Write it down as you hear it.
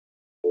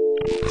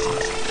Medica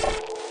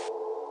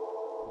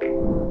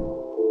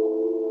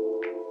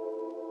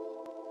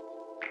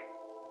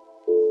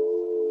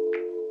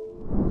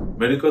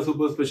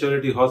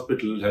Superspecialty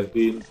Hospital has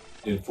been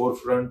in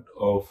forefront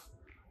of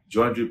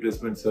joint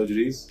replacement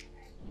surgeries,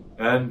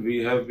 and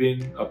we have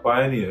been a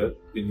pioneer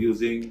in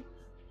using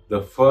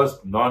the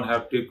first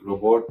non-haptic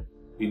robot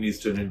in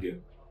Eastern India.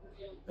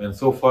 And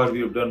so far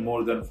we have done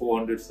more than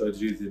 400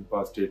 surgeries in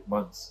past 8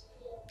 months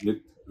with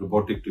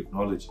robotic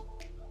technology.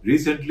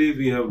 Recently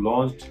we have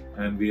launched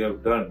and we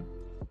have done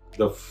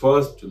the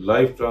first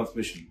live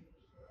transmission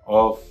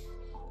of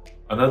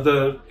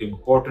another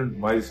important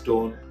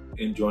milestone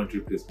in joint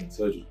replacement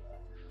surgery.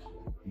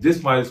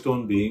 This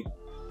milestone being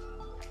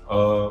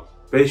a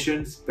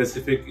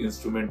patient-specific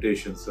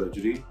instrumentation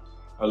surgery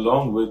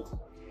along with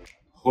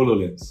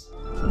Hololens.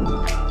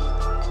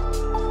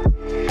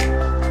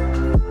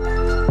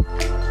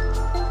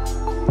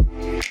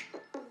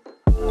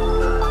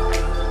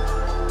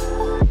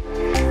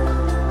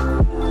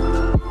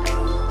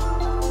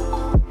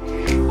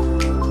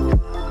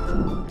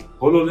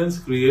 Hololens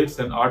creates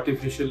an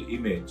artificial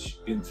image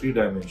in 3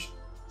 dimensions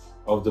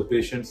of the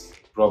patient's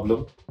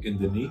problem in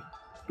the knee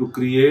to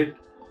create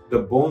the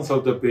bones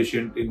of the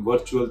patient in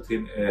virtual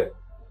thin air.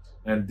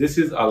 And this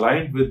is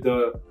aligned with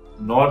the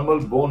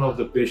normal bone of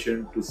the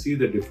patient to see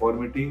the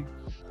deformity,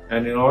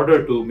 and in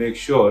order to make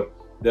sure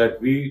that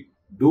we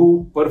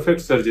do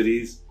perfect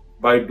surgeries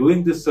by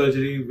doing this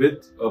surgery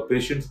with a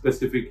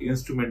patient-specific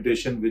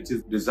instrumentation which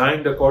is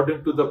designed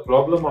according to the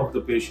problem of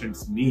the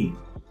patient's knee.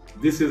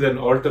 This is an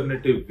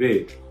alternative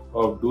way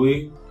of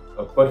doing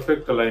a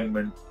perfect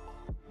alignment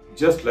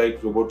just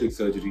like robotic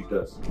surgery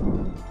does.